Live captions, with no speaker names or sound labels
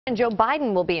And Joe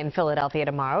Biden will be in Philadelphia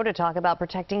tomorrow to talk about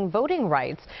protecting voting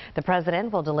rights. The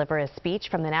president will deliver a speech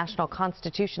from the National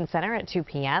Constitution Center at 2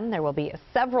 p.m. There will be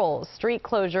several street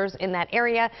closures in that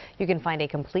area. You can find a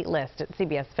complete list at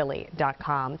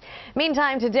cbsphilly.com.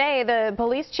 Meantime, today, the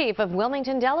police chief of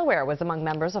Wilmington, Delaware, was among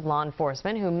members of law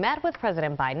enforcement who met with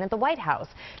President Biden at the White House.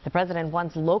 The president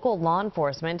wants local law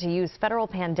enforcement to use federal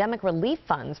pandemic relief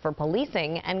funds for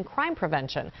policing and crime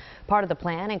prevention. Part of the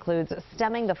plan includes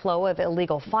stemming the flow of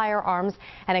illegal firearms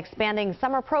and expanding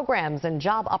summer programs and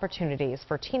job opportunities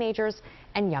for teenagers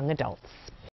and young adults.